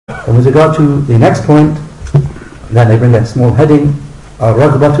And with regard to the next point, then they bring a small heading: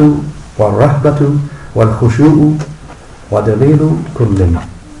 Ar-Raghbah wal-Rahbah wal-Khushoo wa dalilu kullin.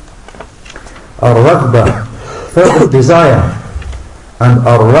 Ar-Raghbah, fervent desire, and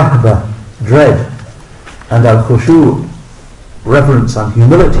Ar-Rahbah, dread, and al-Khushoo, reverence and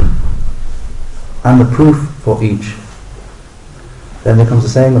humility, and the proof for each. Then there comes the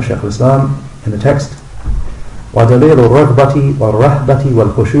saying of Shaykh al-Islam in the text: وَدَلِيلُ الرَّغْبَةِ وَالرَّهْبَةِ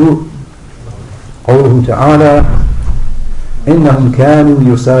وَالْخُشُوعِ قوله تعالى إنهم كانوا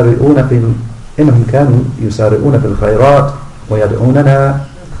يسارعون في الخيرات ويدعوننا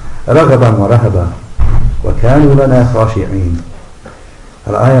رغبا ورهبا وكانوا لنا خاشعين.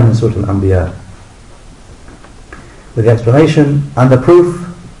 Al-ayah in Surah Al-Anbiya, with the explanation and the proof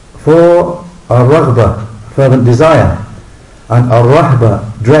for Ar-Raghbah, fervent desire, and Ar-Rahbah,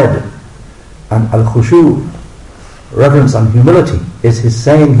 dread, and al-Khushoo, reverence and humility, is his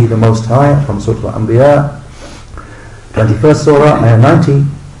saying, He the Most High, from Surah Al-Anbiya, 21st Surah, Ayah 90,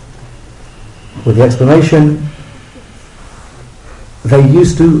 with the explanation: they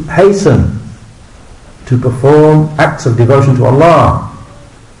used to hasten to perform acts of devotion to Allah,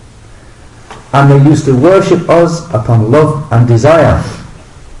 and they used to worship us upon love and desire,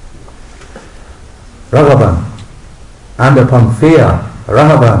 Raghaban, and upon fear,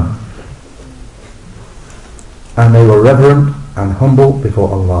 Rahaban, and they were reverent and humble before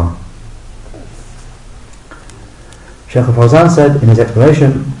Allah. Shaykh Fawzan said in his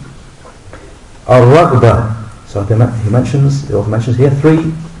explanation, Ar-Raghbah, so he mentions, the author mentions here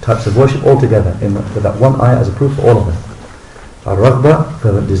 3 types of worship altogether, with that one ayah as a proof for all of them. Ar-Raghbah,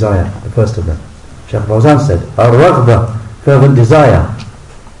 fervent desire, the first of them. Shaykh Fawzan said, Ar-Raghbah, fervent desire,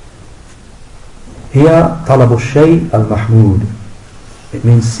 here talabu shay al-mahmud, it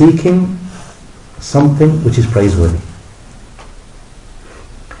means seeking something which is praiseworthy.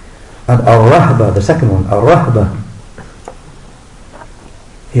 And Ar-Rahbah, the second one, Ar-Rahbah,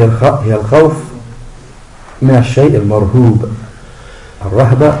 هي الخوف من الشيء المرهوب.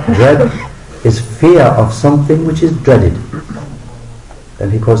 Ar-Rahbah, dread, is fear of something which is dreaded. Then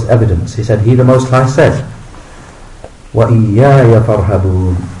he quotes evidence. He said, He the Most High said, وَإِيَّايَ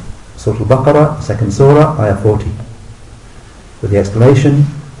فَارْهَبُونَ, Surah Al-Baqarah, 2nd Surah, Ayah 40, with the explanation: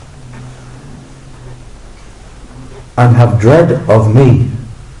 and have dread of me.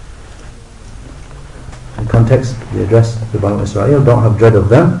 In context, the address to Banu Israel: don't have dread of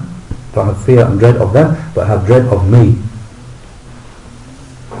them, don't have fear and dread of them, but have dread of me.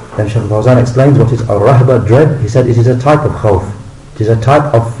 Then Shaykh Fawzan explains what is Ar-Rahbah, dread. He said it is a type of khawf, it is a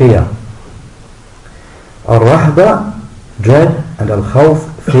type of fear. Ar-Rahbah, dread, and al-khawf,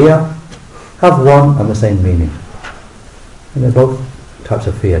 fear, have one and the same meaning, and they're both types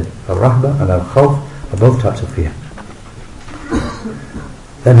of fear. Ar-Rahbah and al-khawf are both types of fear.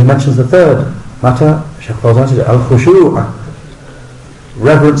 Then he mentions the third matter. Shaykh Fawzan says al-Khushoo,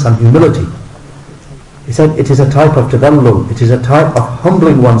 reverence and humility. He said it is a type of tadallul, it is a type of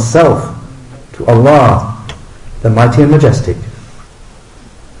humbling oneself to Allah, the Mighty and Majestic.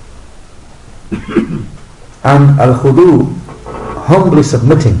 And al-Khudu, humbly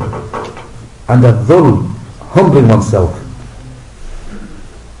submitting, and al-Dhul, humbling oneself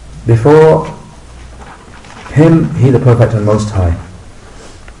before Him, He the Perfect and Most High.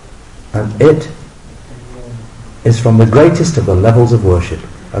 And it is from the greatest of the levels of worship,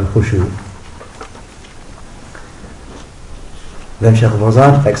 al-Khushoo. Then Shaykh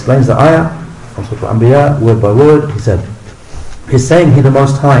Fawzan explains the ayah from Surah Al-Anbiya word by word. He said, He's saying, He the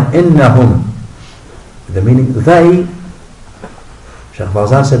Most High, innahum, the meaning they. Shaykh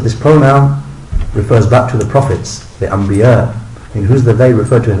Fawzan said this pronoun refers back to the prophets, the Anbiya. And who's the they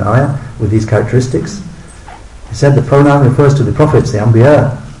referred to in the ayah with these characteristics? He said the pronoun refers to the prophets, the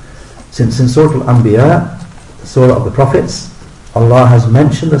Anbiya. Since in Surah Al-Anbiya, Surah of the Prophets, Allah has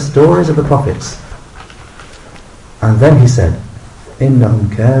mentioned the stories of the prophets. And then He said, إِنَّهُمْ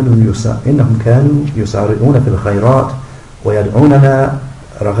كَانُوا يُسَارِعُونَ فِي الْخَيْرَاتِ وَيَدْعُونَنَا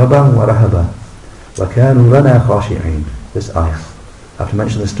رَغَبًا وَرَهَبًا وَكَانُوا لَنَا خَاشِعِينَ. This ayah. After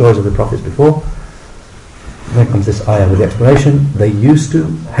mentioning the stories of the prophets before, then comes this ayah with the explanation: they used to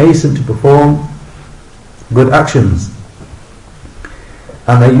hasten to perform good actions,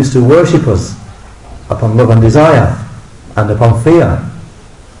 and they used to worship us upon love and desire, and upon fear,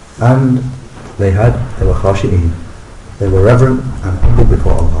 and they were khashi'een, they were reverent and humble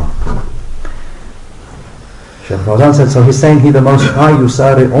before Allah. Shaykh Fawzan said, so he's saying, He the Most High,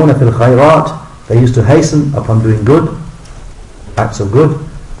 yusari'una fil khayrat, they used to hasten upon doing good, acts of good.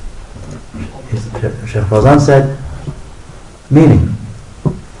 Shaykh Fawzan said, meaning,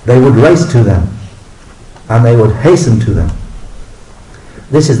 they would race to them, and they would hasten to them.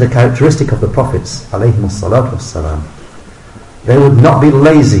 This is the characteristic of the Prophets ﷺ. They would not be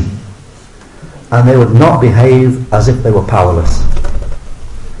lazy, and they would not behave as if they were powerless.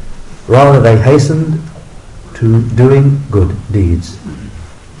 Rather, they hastened to doing good deeds,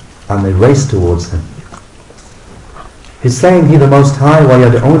 and they raced towards them. He's saying here the Most High,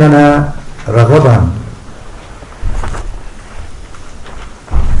 وَيَدْعُونَنَا رَغَبًا.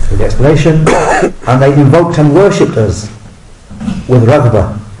 So the explanation, and they invoked and worshipped us with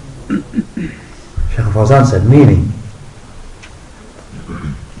Raghbah. Shaykh Fawzan said, meaning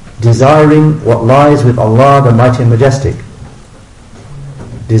desiring what lies with Allah the Mighty and Majestic,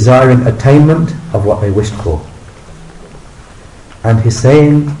 desiring attainment of what they wished for. And he's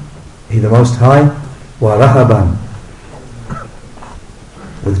saying, He the Most High, وَرَهَبًا,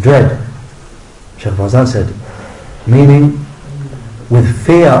 with dread. Shaykh Fawzan said, meaning with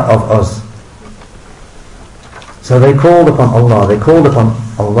fear of us. So they called upon Allah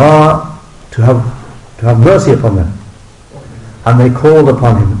to have mercy upon them, and they called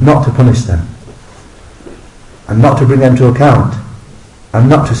upon Him not to punish them, and not to bring them to account, and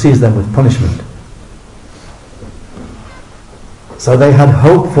not to seize them with punishment. So they had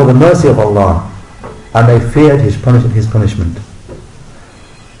hope for the mercy of Allah, and they feared His punishment.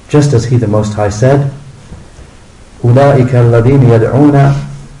 Just as He the Most High said, أُولَٰئِكَ الَّذِينَ يَدْعُونَ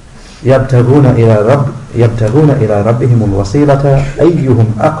يبتغون إلى ربهم الوسيلة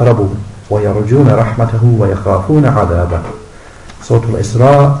أيهم أقرب ويرجون رحمته ويخافون عذابه. Surah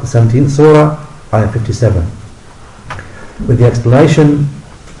Al-Isra, 17th Surah, Ayah 57. With the explanation,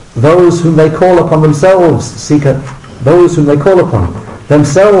 those whom they call upon themselves seek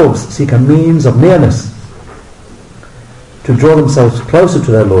a means of nearness, to draw themselves closer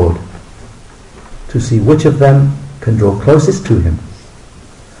to their Lord, to see which of them can draw closest to Him.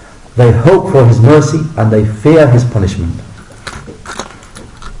 They hope for His mercy and they fear His punishment.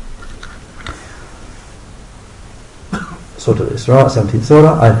 Surah Al-Isra, 17th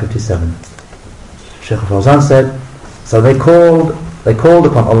Surah, Ayah 57. Shaykh Fawzan said, so they called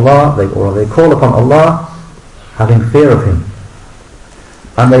upon Allah, they call upon Allah having fear of Him,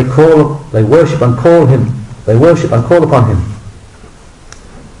 and they worship and call upon Him,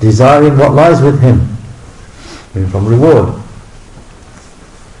 desiring what lies with Him, meaning from reward.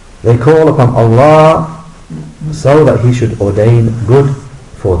 They call upon Allah so that He should ordain good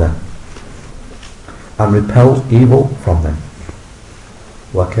for them and repel evil from them.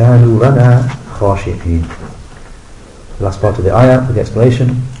 وَكَانُوا لَنَا خَاشِعِينَ. The last part of the ayah with the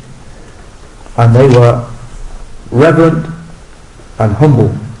explanation. And they were reverent and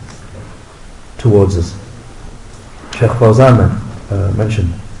humble towards us. Shaykh Fawzan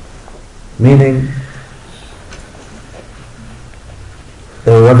mentioned, meaning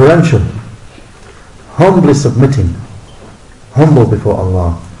they were reverential, humbly submitting, humble before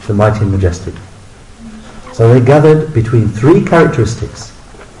Allah, the Mighty and Majestic. So they gathered between three characteristics.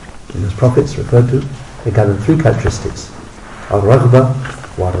 In those prophets referred to, they gathered three characteristics: Ar-Raghbah,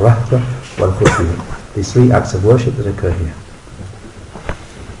 Ar-Rahbah, al-Khushoo. These three acts of worship that occur here: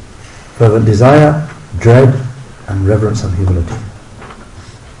 fervent desire, dread, and reverence and humility.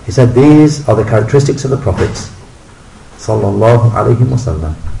 He said these are the characteristics of the prophets sallallahu alayhi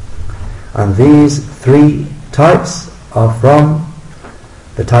wasallam, and these three types are from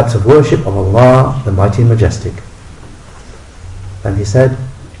the types of worship of Allah the Mighty and Majestic. Then he said,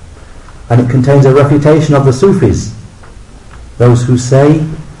 and it contains a refutation of the Sufis, those who say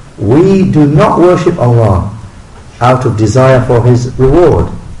we do not worship Allah out of desire for His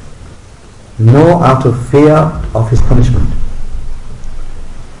reward, nor out of fear of His punishment.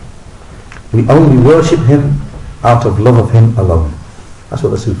 We only worship Him out of love of Him alone. That's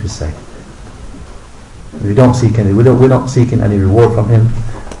what the Sufis say. We don't seek any. We're not seeking any reward from Him.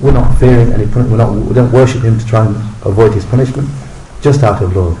 We're not fearing any. We don't worship Him to try and avoid His punishment. Just out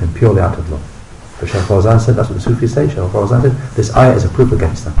of love of Him, purely out of love. But Shaykh Fawzan said that's what the Sufis say. Shaykh Fawzan said this ayah is a proof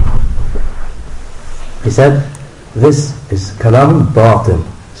against them. He said this is kalam batil.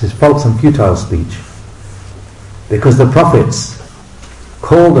 This is false and futile speech, because the prophets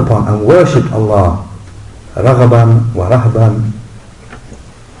called upon and worshipped Allah raghaban wa rahban,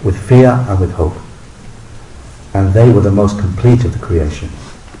 with fear and with hope, and they were the most complete of the creation.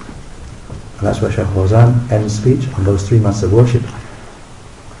 And that's where Shaykh Fawzan ends speech on those three matters of worship.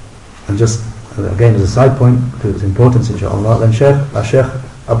 And just again as a side point to its importance, inshaAllah, then Shaykh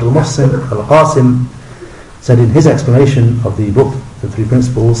Abdul Muhsin al-Qasim said in his explanation of the book The Three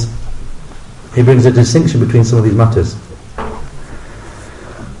Principles, he brings a distinction between some of these matters.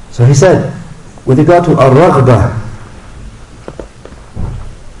 So he said, with regard to Ar-Raghbah,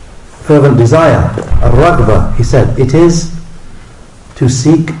 fervent desire, Ar-Raghbah, he said, it is to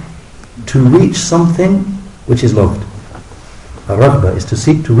seek to reach something which is loved. Ar-Raghbah is to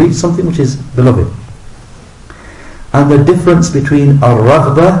seek to reach something which is beloved. And the difference between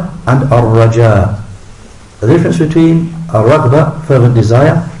Ar-Raghbah and Ar-Raja. The difference between Ar-Raghbah, fervent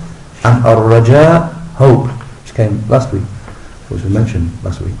desire, and Ar-Raja, hope, which came last week, which we mentioned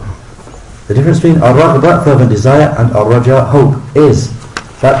last week. The difference between Ar-Raghbah, fervent desire, and Ar-Raja, hope, is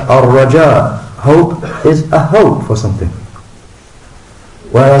that Ar-Raja, hope, is a hope for something,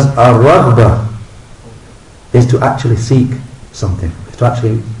 whereas Ar-Raghbah is to actually seek something, is to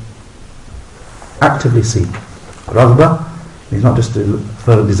actually actively seek. Raghbah is not just a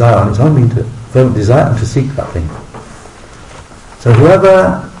fervent desire on its own, means to fervent desire and to seek that thing. So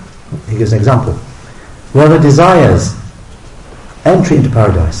whoever, he gives an example, whoever desires entry into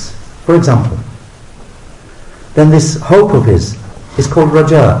paradise, for example, then this hope of his is called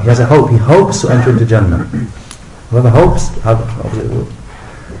Raja. He has a hope, he hopes to enter into Jannah. Whoever hopes,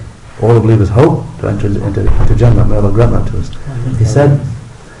 all the believers hope to enter into Jannah, may Allah grant that to us. He said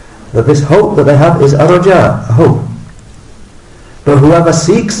that this hope that they have is a Raja, a hope. But whoever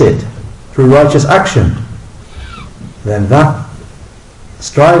seeks it through righteous action, then that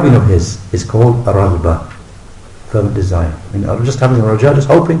striving of his is called Ar-Raghbah, fervent desire. I mean, just having a Raja, just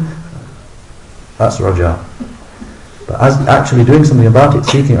hoping, that's Raja. But as actually doing something about it,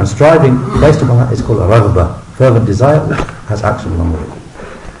 seeking and striving based upon that, is called Ar-Raghbah, fervent desire, which has action along with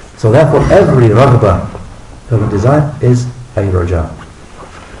it. So therefore every Raghbah, fervent desire, is a Raja.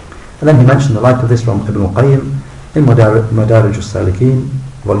 And then he mentioned the like of this from Ibn al-Qayyim in Madarij al-Salikin,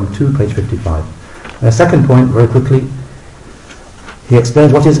 volume 2, page 55. And the second point, very quickly, he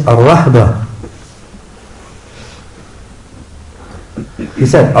explains what is Ar-Rahbah. He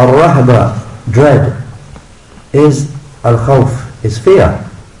said Ar-Rahbah, dread, is al-Khawf, is fear,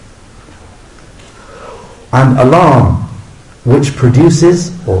 and alarm, which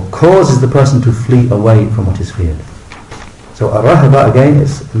produces or causes the person to flee away from what is feared. So Ar-Rahbah again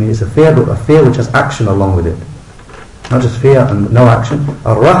is a fear, but a fear which has action along with it. Not just fear and no action.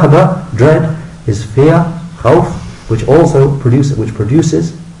 Ar-Rahbah, dread, is fear, khawf, which also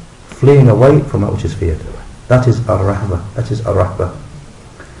produces fleeing away from that which is feared. That is Ar-Rahbah, that is Ar-Rahbah.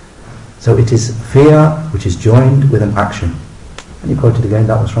 So it is fear which is joined with an action. And he quoted again,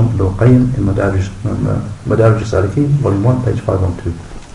 that was from Ibn al-Qayyim in Madarij al-Salikin, volume 1, page 512.